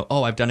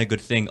 oh, I've done a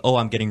good thing. Oh,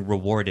 I'm getting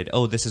rewarded.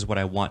 Oh, this is what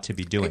I want to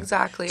be doing.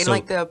 Exactly. So, and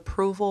like the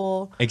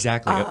approval.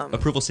 Exactly.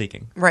 Approval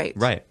seeking. Right.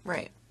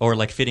 Or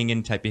like fitting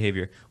in type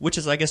behavior, which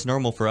is, I guess,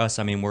 normal for us.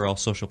 I mean, we're all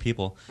social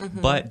people.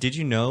 But did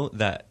you know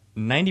that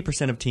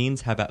 90% of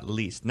teens have at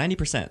least,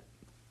 90%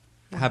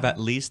 have at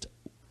least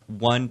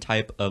one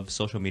type of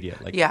social media?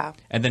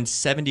 And then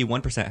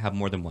 71% have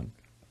more than one.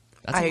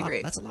 I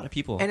agree. That's a lot of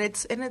people. And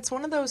it's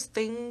one of those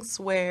things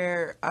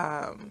where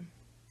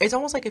it's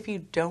almost like if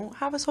you don't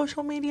have a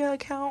social media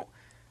account,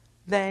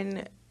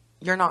 then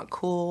you're not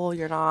cool.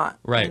 You're not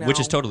right, which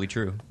is totally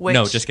true.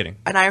 No, just kidding.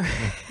 And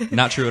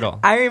not true at all.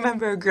 I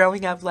remember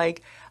growing up,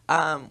 like,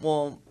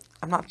 well,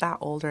 I'm not that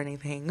old or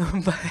anything,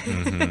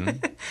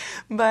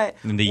 but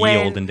in the ye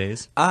olden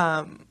days,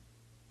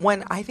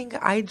 when I think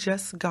I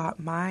just got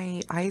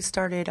I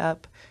started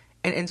up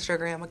an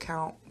Instagram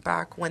account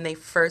back when they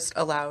first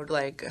allowed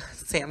like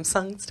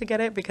Samsungs to get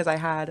it, because I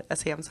had a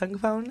Samsung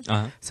phone.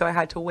 So I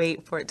had to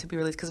wait for it to be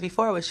released, because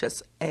before it was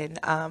just an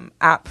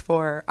app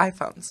for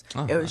iPhones.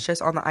 It was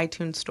just on the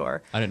iTunes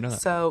store. I didn't know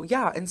that. So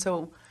yeah, and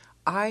so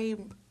I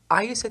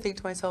used to think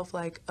to myself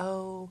like,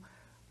 oh,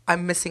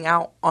 I'm missing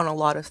out on a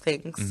lot of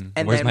things.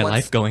 And where's my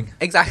life going?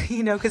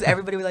 Exactly, because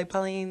everybody would be like,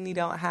 Pauline, you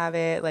don't have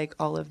it, like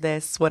all of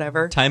this,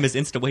 whatever. Time is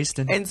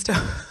insta-wasting.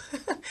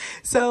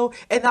 So,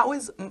 and that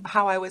was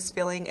how I was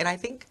feeling. And I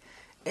think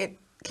it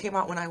came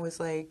out when I was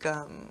like,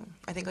 I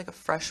think like a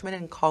freshman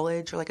in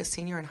college or like a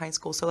senior in high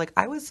school. So like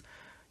I was,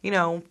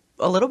 a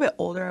little bit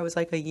older. I was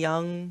like a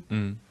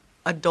young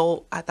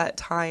adult at that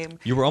time.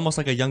 You were almost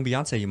like a young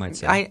Beyonce, you might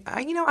say.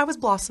 I was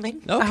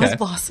blossoming. Okay. I was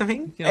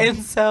blossoming. Yeah.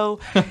 And so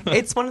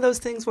it's one of those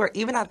things where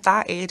even at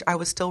that age, I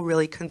was still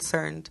really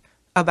concerned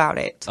about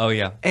it. Oh,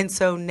 yeah. And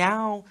so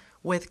now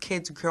with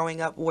kids growing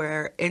up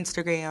where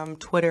Instagram,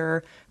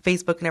 Twitter,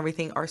 Facebook and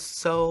everything are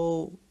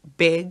so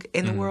big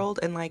in the world,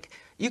 and like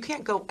you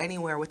can't go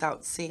anywhere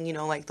without seeing,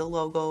 like the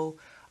logo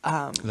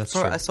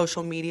for a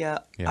social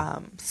media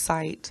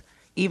site,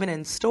 even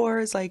in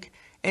stores, like,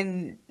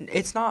 and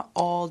it's not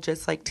all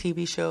just like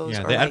TV shows.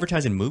 Yeah, they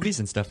advertise in movies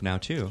and stuff now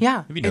too.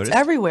 Yeah, have you noticed? It's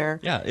everywhere.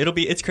 Yeah,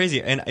 it's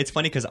crazy, and it's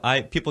funny because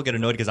people get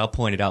annoyed because I'll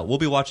point it out. We'll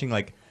be watching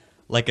like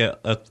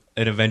an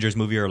Avengers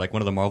movie or like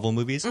one of the Marvel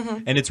movies,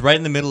 and it's right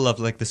in the middle of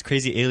like this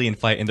crazy alien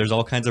fight, and there's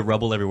all kinds of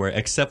rubble everywhere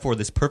except for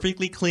this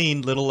perfectly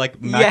clean little like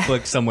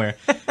MacBook somewhere.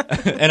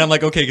 And I'm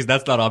like, okay, because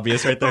that's not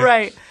obvious right there.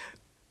 Right.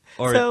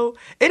 So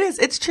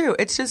it's true.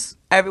 It's just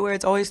everywhere.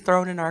 It's always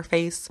thrown in our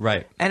face.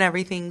 Right. And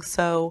everything.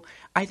 So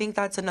I think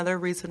that's another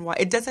reason why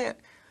it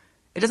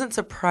doesn't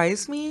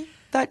surprise me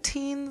that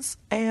teens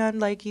and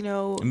like,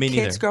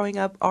 kids growing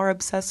up are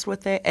obsessed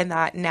with it, and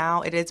that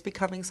now it is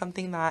becoming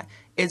something that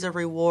is a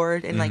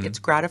reward and like it's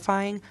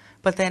gratifying.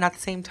 But then at the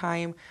same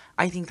time,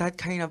 I think that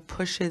kind of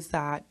pushes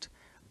that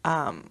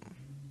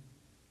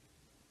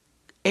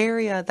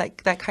area,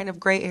 that kind of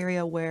gray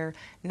area where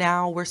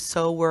now we're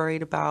so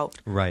worried about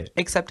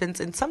acceptance.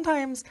 And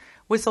sometimes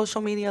with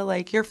social media,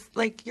 like you're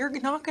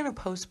not going to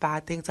post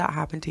bad things that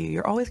happen to you.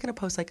 You're always going to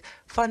post like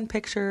fun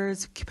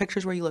pictures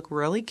where you look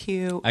really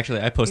cute.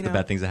 Actually, I post the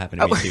bad things that happen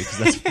to me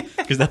too,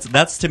 because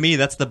that's to me,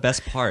 that's the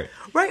best part.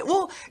 Right.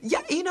 Well,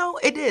 yeah,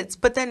 it is.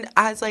 But then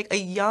as like a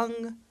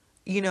young,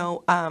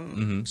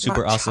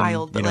 super not awesome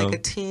child, but like a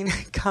teen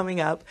coming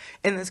up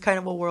in this kind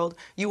of a world,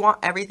 you want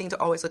everything to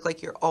always look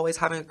like you're always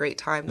having a great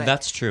time.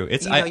 That's true.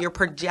 It's you're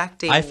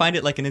projecting. I find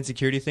it like an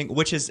insecurity thing,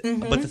 which is,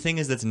 but the thing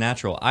is, that's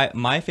natural.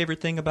 My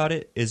favorite thing about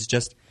it is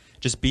just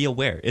be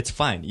aware. It's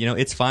fine.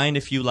 It's fine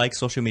if you like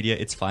social media.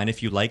 It's fine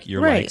if you like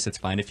your likes. It's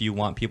fine if you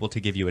want people to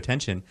give you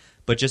attention.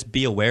 But just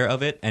be aware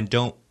of it and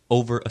don't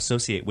over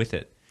associate with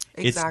it.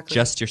 Exactly. It's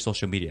just your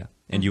social media,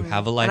 and you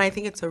have a life. And I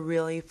think it's a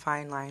really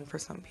fine line for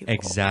some people.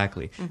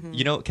 Exactly.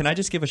 Can I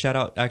just give a shout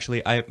out?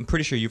 Actually, I'm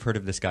pretty sure you've heard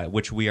of this guy,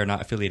 which we are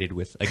not affiliated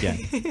with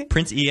again.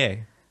 Prince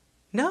EA.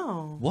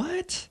 No.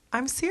 What?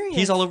 I'm serious.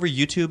 He's all over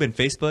YouTube and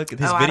Facebook.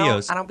 His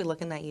videos. I don't be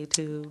looking at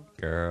YouTube.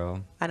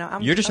 Girl. I know.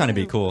 You're just trying to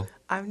be cool.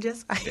 I'm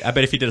just. I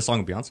bet if he did a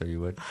song with Beyonce,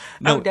 you would.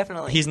 No,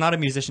 definitely. He's not a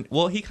musician.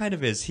 Well, he kind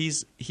of is.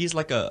 He's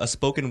like a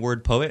spoken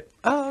word poet.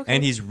 Oh, okay.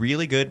 And he's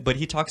really good, but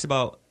he talks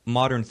about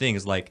modern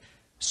things like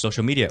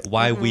social media,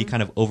 why we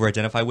kind of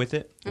over-identify with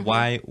it,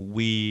 why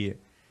we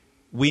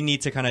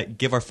need to kind of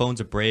give our phones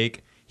a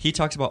break. He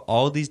talks about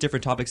all these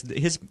different topics.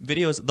 His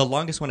videos, the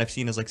longest one I've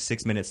seen is like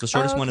 6 minutes. The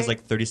shortest one is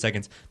like 30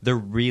 seconds. They're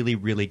really,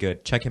 really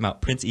good. Check him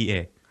out. Prince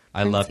EA.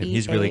 I love him.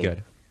 He's really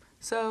good.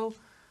 So,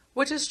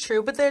 which is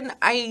true. But then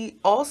I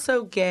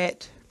also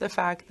get the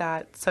fact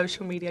that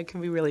social media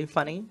can be really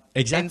funny.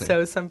 Exactly. And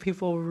so some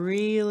people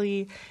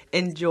really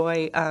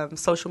enjoy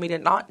social media,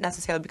 not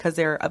necessarily because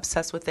they're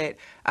obsessed with it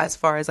as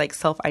far as like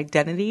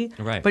self-identity,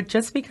 right, but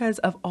just because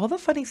of all the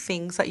funny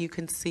things that you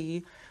can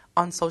see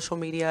on social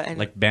media. And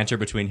like banter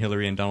between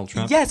Hillary and Donald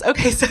Trump. Yes.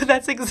 Okay. So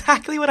that's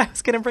exactly what I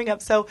was going to bring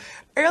up. So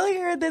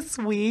earlier this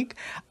week,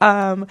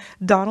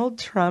 Donald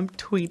Trump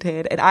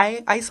tweeted, and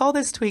I saw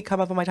this tweet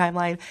come up on my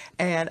timeline,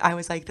 and I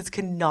was like, this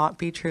cannot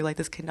be true. Like,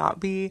 this cannot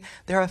be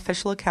their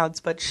official accounts.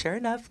 But sure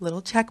enough,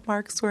 little check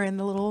marks were in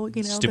the little,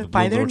 stupid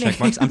by blue their little names. check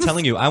marks. I'm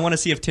telling you, I want to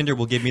see if Tinder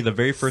will give me the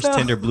very first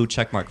Tinder blue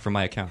check mark for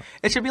my account.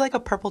 It should be like a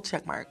purple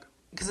check mark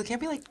because it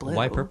can't be like blue.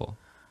 Why purple?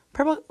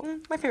 Purple,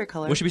 my favorite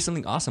color. What should be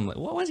something awesome? Like,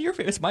 what was your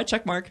favorite? It's my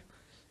check mark.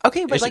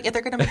 Okay, but like if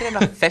they're going to make it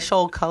an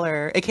official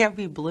color, it can't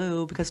be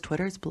blue because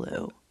Twitter's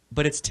blue.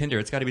 But it's Tinder.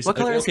 It's got to be what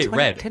color is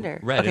red. Tinder?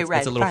 Red. Okay, red.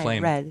 It's a little fine,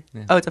 flame. Red.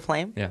 Yeah. Oh, it's a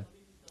flame? Yeah.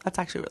 That's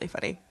actually really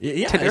funny.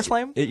 Yeah. Tinder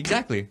flame?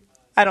 Exactly.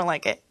 I don't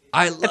like it.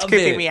 I love it. It's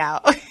creeping me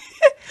out.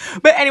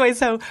 But anyway,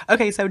 so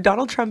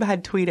Donald Trump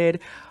had tweeted,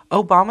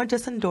 Obama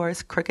just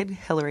endorsed crooked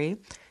Hillary.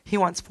 He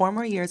wants 4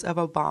 more years of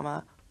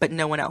Obama, but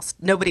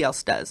nobody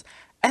else does.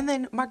 And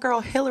then my girl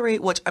Hillary,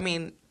 which I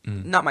mean,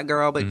 not my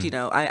girl, but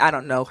I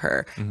don't know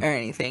her or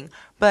anything.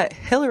 But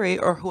Hillary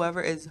or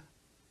whoever is,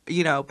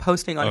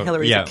 posting on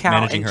Hillary's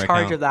account in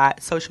charge of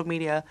that social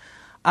media,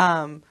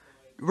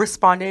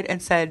 responded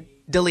and said,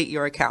 delete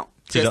your account.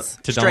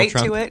 Just to straight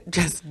to it,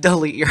 just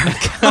delete your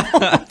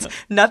account.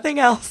 Nothing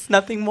else,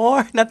 nothing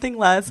more, nothing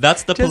less.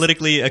 That's the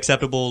politically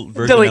acceptable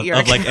version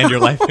of like end your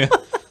life.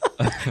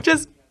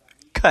 Just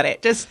cut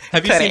it. Just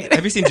have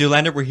you seen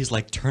Zoolander where he's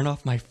like, turn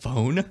off my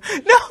phone? No,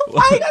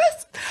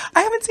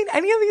 I haven't seen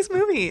any of these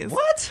movies.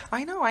 What?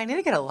 I know. I need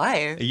to get a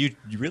life. You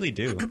really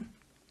do.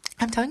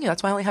 I'm telling you,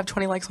 that's why I only have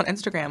 20 likes on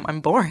Instagram. I'm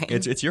boring.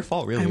 It's your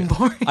fault, really. I'm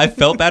boring. I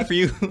felt bad for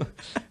you.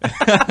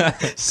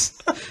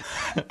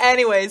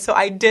 Anyway, so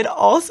I did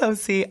also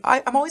see,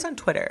 I'm always on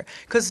Twitter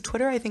because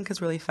Twitter I think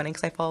is really funny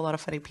because I follow a lot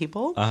of funny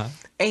people. Uh-huh.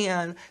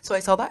 And so I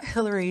saw that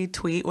Hillary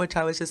tweet, which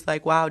I was just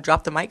like, wow,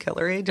 drop the mic,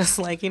 Hillary. Just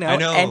like, I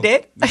know. End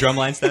it.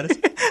 Drumline status.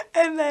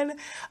 And then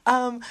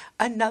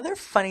another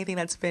funny thing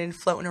that's been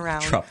floating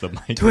around. Drop the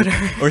mic. Twitter.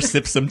 Or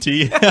sip some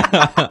tea.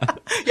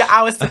 Yeah,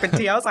 I was sipping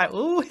tea. I was like,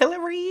 ooh,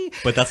 Hillary.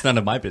 But that's none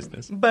of my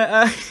business.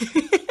 But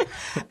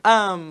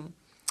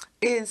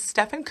is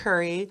Stephen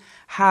Curry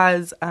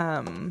has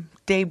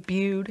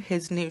debuted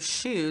his new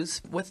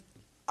shoes with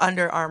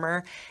Under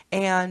Armour,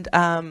 and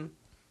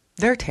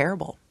they're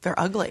terrible. They're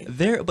ugly.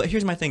 But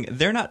here's my thing.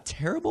 They're not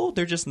terrible.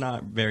 They're just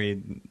not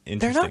very interesting.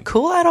 They're not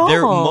cool at all.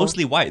 They're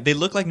mostly white. They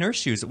look like nurse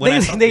shoes.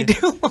 They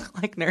do look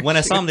like nurse shoes. When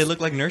I saw them, they look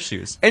like nurse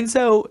shoes. And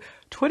so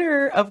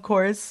Twitter, of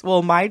course,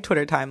 my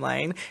Twitter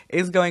timeline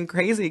is going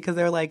crazy because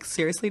they're like,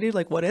 seriously, dude,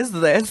 like, what is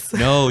this?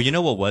 No, you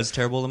know what was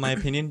terrible in my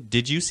opinion?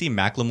 Did you see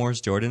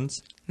Macklemore's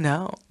Jordans?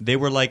 No. They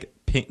were like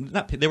pink.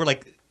 They were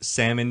like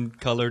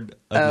salmon-colored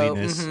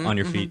ugliness on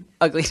your feet.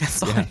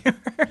 Ugliness on your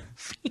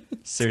feet.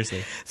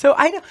 Seriously. So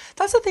I know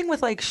that's the thing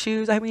with like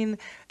shoes. I mean,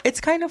 it's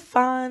kind of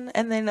fun,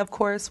 and then of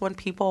course when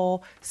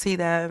people see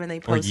them and they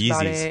post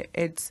about it,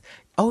 it's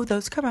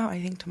those come out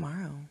I think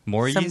tomorrow.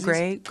 More some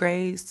Yeezys?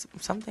 gray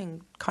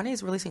something.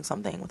 Kanye's releasing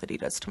something with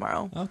Adidas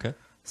tomorrow. Okay.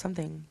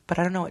 Something, but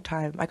I don't know what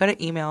time. I got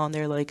an email and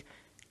they're like,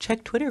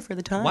 check Twitter for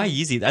the time. Why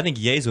Yeezy? I think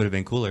Ye's would have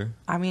been cooler.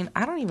 I mean,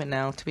 I don't even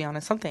know, to be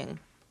honest. Something.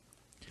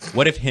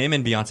 What if him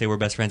and Beyonce were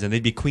best friends and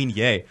they'd be Queen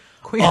Ye?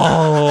 Queen.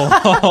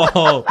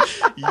 Oh,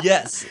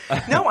 yes.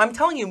 No, I'm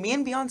telling you, me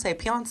and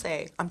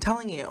Beyonce. I'm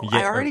telling you, Yeah,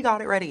 I already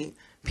got it ready.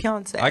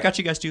 Beyonce. I got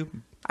you guys too.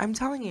 I'm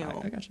telling you.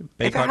 I got you.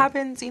 If it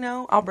happens,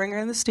 I'll bring her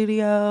in the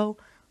studio.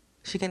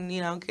 She can,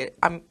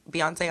 I'm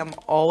Beyonce. I'm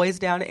always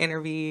down to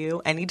interview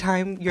you.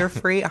 Anytime you're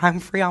free,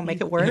 I'm free. I'll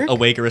make it work.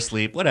 Awake or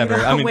asleep, whatever.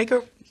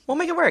 We'll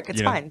make it work.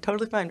 It's fine.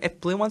 Totally fine.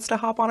 If Blue wants to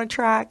hop on a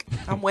track,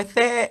 I'm with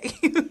it.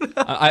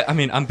 I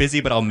mean, I'm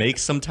busy, but I'll make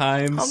some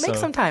time. I'll make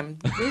some time.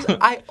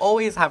 I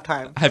always have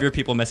time. Have your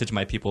people message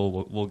my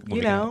people. We'll make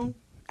it happen.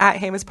 At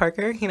Hamus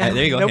Parker. There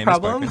you go. No Hamus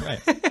problem.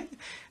 Parker, right.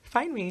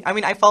 Find me. I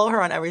mean, I follow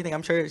her on everything.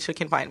 I'm sure she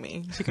can find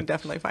me. She can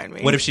definitely find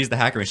me. What if she's the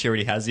hacker and she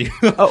already has you?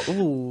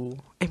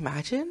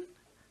 Imagine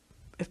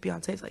if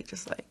Beyonce's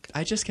just like.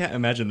 I just can't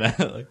imagine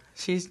that.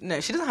 She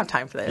doesn't have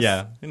time for this.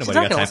 Yeah, nobody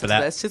got time for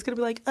that. She's gonna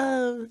be like,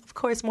 oh, of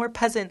course, more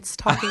peasants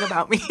talking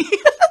about me.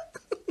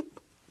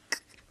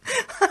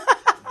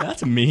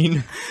 That's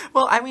mean.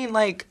 Well, I mean,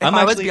 if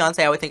I was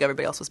Beyonce, I would think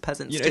everybody else was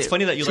peasants too. It's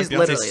funny that you like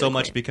Beyonce so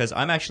much because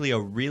I'm actually a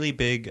really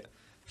big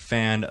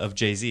fan of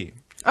Jay-Z.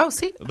 Oh,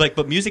 see,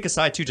 but music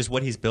aside too, just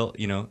what he's built,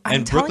 I'm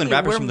and Brooklyn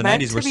rappers from the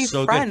 '90s were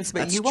so friends,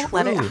 good. But you won't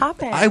let it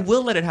happen. I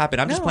will let it happen.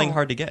 I'm just playing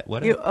hard to get.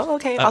 Whatever.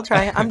 Okay, I'll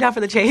try. I'm down for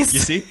the chase.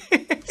 You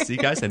see,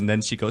 guys, and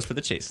then she goes for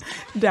the chase.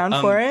 Down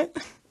for it.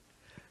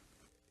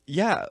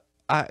 Yeah,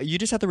 you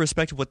just have to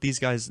respect what these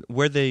guys,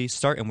 where they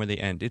start and where they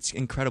end. It's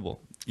incredible.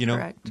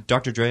 Correct.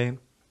 Dr. Dre,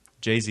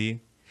 Jay-Z.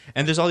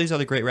 And there's all these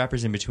other great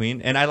rappers in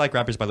between. And I like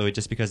rappers, by the way,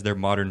 just because they're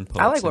modern poets.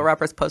 I like what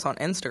rappers post on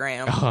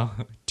Instagram.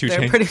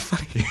 They're pretty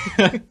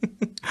funny.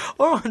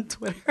 or on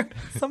Twitter.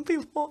 Some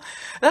people,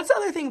 that's the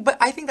other thing. But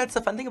I think that's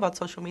the fun thing about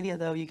social media,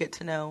 though. You get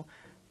to know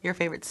your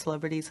favorite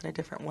celebrities in a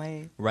different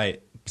way.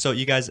 Right. So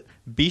you guys,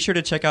 be sure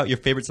to check out your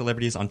favorite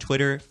celebrities on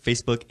Twitter,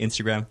 Facebook,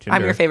 Instagram, Tinder.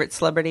 I'm your favorite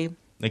celebrity.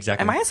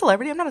 Exactly. Am I a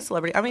celebrity? I'm not a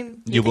celebrity. I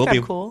mean, you will think be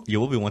I'm cool. You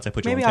will be once I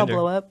put Maybe you on Tinder.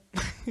 Tinder. Maybe I'll blow up.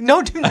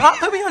 No, do not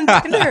put me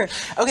on Tinder.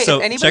 Okay, so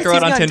if anybody check her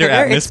out sees on me Tinder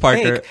at Miss it's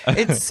Parker. fake.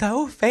 It's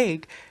so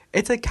fake.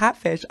 It's a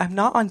catfish. I'm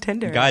not on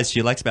Tinder. Guys,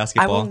 she likes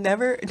basketball. I will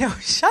never. No,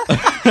 shut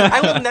up.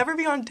 I will never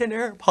be on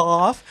Tinder or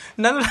off.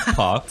 None of that.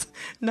 Off.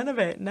 None of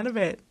it. None of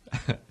it.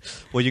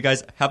 Well, you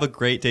guys have a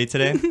great day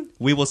today.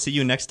 We will see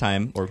you next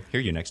time, or hear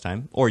you next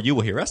time, or you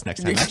will hear us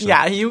next time. Actually.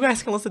 Yeah, you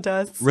guys can listen to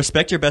us.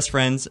 Respect your best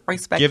friends.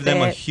 Give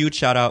them a huge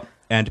shout out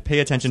and pay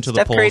attention to the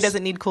polls. Steph Curry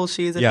doesn't need cool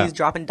shoes if he's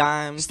dropping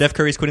dimes. Steph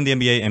Curry's quitting the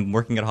NBA and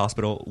working at a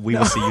hospital. We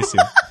will see you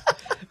soon.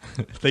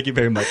 Thank you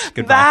very much.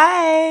 Goodbye.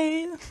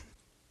 Bye.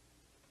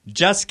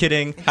 Just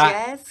kidding.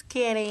 Just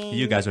kidding.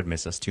 You guys would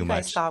miss us too much.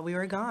 You guys thought we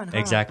were gone, huh?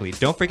 Exactly.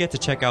 Don't forget to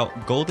check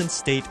out Golden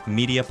State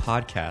Media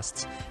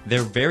Podcasts.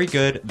 They're very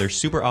good. They're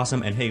super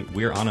awesome. And hey,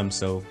 we're on them,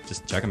 so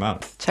just check them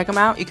out. Check them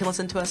out. You can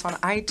listen to us on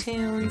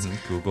iTunes,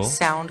 Google,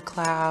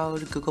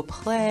 SoundCloud, Google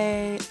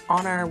Play,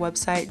 on our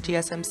website,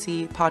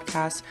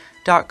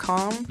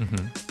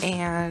 GSMCpodcast.com.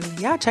 And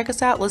yeah, check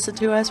us out. Listen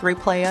to us.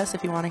 Replay us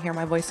if you want to hear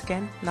my voice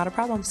again. Not a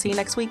problem. See you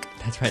next week.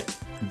 That's right.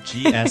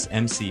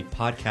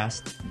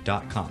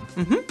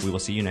 GSMCpodcast.com. We will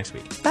see you next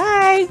week.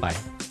 Bye. Bye.